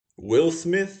Will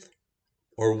Smith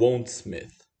or won't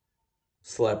Smith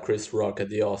slap Chris Rock at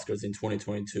the Oscars in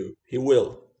 2022? He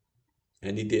will.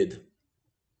 And he did.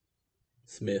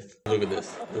 Smith. Look at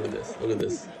this. Look at this. Look at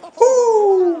this.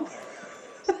 Woo!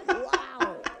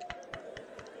 Wow!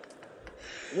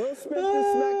 Will Smith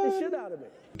just smacked the shit out of me.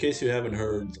 In case you haven't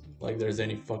heard, like, there's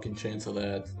any fucking chance of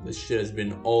that, this shit has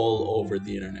been all over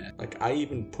the internet. Like, I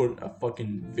even put a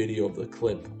fucking video of the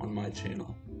clip on my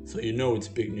channel. So you know it's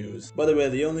big news. By the way,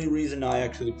 the only reason I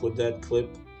actually put that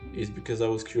clip is because I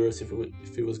was curious if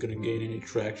it was gonna gain any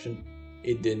traction.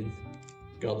 It didn't.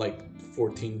 Got like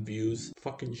 14 views.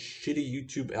 Fucking shitty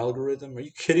YouTube algorithm. Are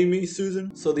you kidding me,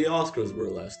 Susan? So the Oscars were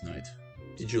last night.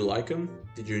 Did you like them?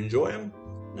 Did you enjoy them?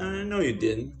 No, you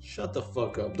didn't. Shut the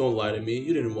fuck up. Don't lie to me.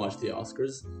 You didn't watch the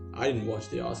Oscars. I didn't watch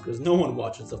the Oscars. No one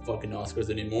watches the fucking Oscars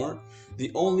anymore.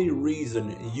 The only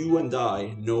reason you and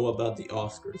I know about the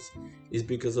Oscars is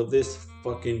because of this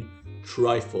fucking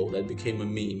trifle that became a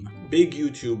meme. Big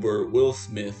YouTuber Will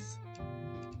Smith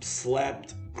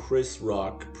slapped Chris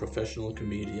Rock, professional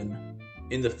comedian,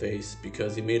 in the face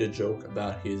because he made a joke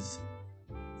about his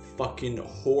fucking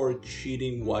whore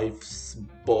cheating wife's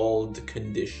bald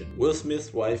condition. Will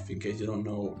Smith's wife, in case you don't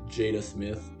know, Jada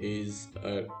Smith, is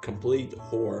a complete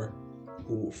whore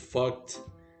who fucked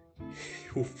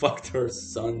her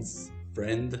son's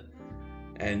friend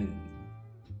and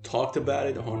talked about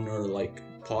it on her like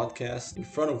podcast in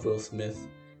front of Will Smith,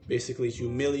 basically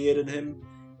humiliated him,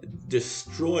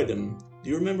 destroyed him. Do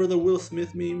you remember the Will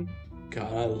Smith meme?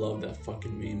 God, I love that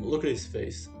fucking meme. Look at his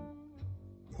face.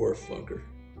 Poor fucker.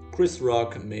 Chris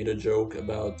Rock made a joke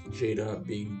about Jada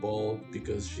being bald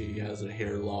because she has a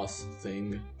hair loss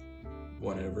thing.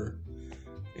 Whatever.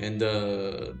 And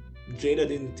Jada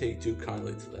didn't take too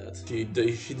kindly to that.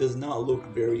 She does not look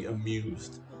very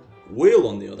amused. Will,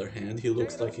 on the other hand, he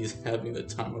looks like he's having the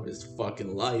time of his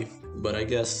fucking life. But I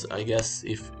guess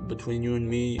if between you and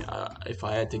me, if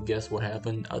I had to guess what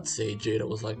happened, I'd say Jada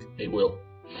was like, "Hey Will,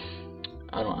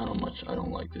 I don't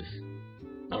like this.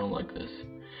 I don't like this.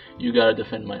 You gotta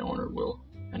defend my honor, Will.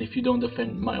 And if you don't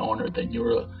defend my honor, then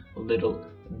you're a little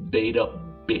beta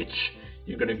bitch.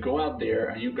 You're gonna go out there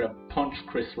and you're gonna punch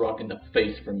Chris Rock in the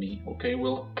face for me, okay,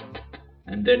 Will?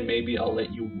 And then maybe I'll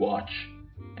let you watch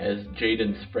as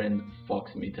Jaden's friend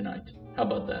fucks me tonight. How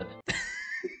about that?"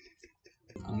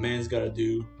 A man's gotta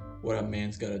do what a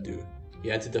man's gotta do. He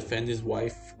had to defend his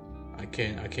wife. I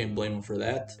can't blame him for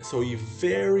that. So he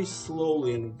very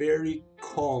slowly and very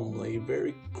calmly,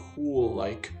 very cool,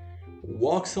 like,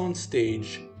 walks on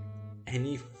stage and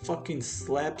he fucking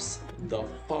slaps the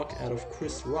fuck out of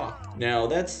Chris Rock. Now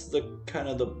that's the kind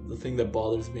of the thing that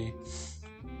bothers me.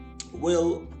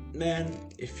 Will, man,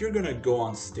 if you're gonna go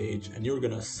on stage and you're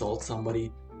gonna assault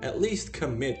somebody, at least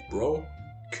commit, bro.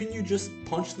 Can you just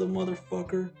punch the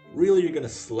motherfucker? Really, you're gonna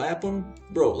slap him?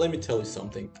 Bro, let me tell you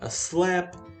something. A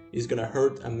slap is gonna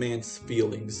hurt a man's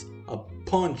feelings. A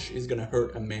punch is gonna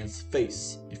hurt a man's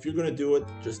face. If you're gonna do it,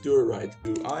 just do it right.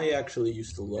 I actually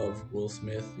used to love Will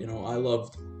Smith. You know, I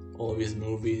loved all of his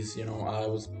movies. You know, I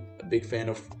was a big fan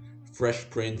of Fresh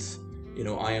Prince. You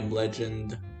know, I Am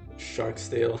Legend, Shark's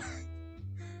Tale.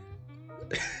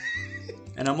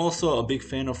 And I'm also a big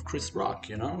fan of Chris Rock,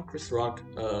 you know? Chris Rock,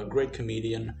 great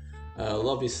comedian.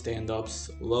 Love his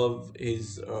stand-ups. Love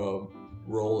his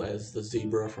role as the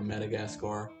zebra from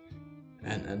Madagascar.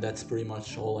 And that's pretty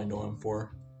much all I know him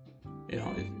for. You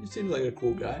know, he seems like a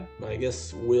cool guy. But I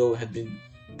guess Will had been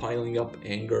piling up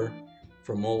anger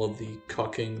from all of the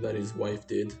cucking that his wife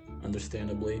did,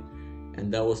 understandably.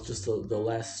 And that was just the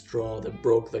last straw that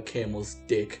broke the camel's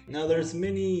dick. Now there's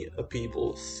many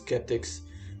people, skeptics,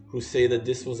 who say that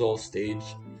this was all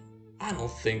staged. I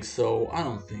don't think so. I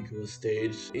don't think it was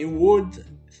staged. It would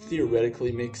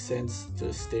theoretically make sense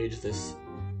to stage this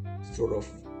sort of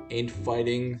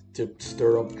infighting to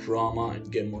stir up drama and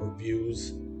get more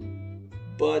views.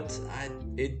 But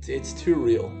it's too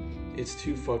real. It's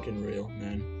too fucking real,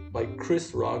 man. Like,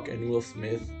 Chris Rock and Will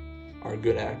Smith are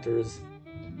good actors,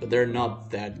 but they're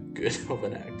not that good of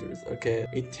an actors, okay?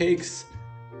 It takes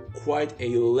quite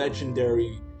a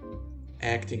legendary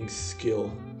acting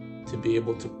skill to be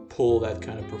able to pull that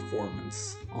kind of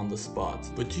performance on the spot.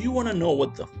 But do you want to know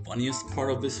what the funniest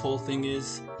part of this whole thing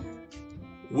is?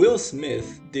 Will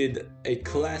Smith did a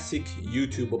classic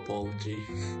YouTube apology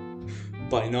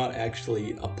by not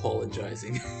actually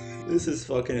apologizing. This is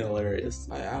fucking hilarious.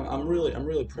 I'm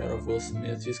really proud of Will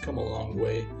Smith. He's come a long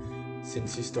way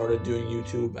since he started doing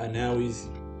YouTube, and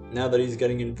now that he's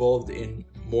getting involved in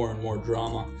more and more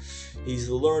drama, he's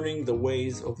learning the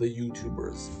ways of the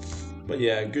YouTubers. But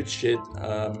yeah, good shit.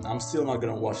 I'm still not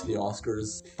gonna watch the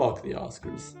Oscars. Fuck the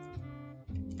Oscars.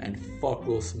 And fuck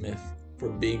Will Smith for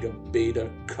being a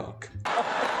beta cuck.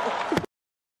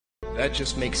 That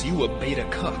just makes you a beta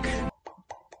cuck.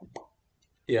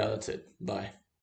 Yeah, that's it. Bye.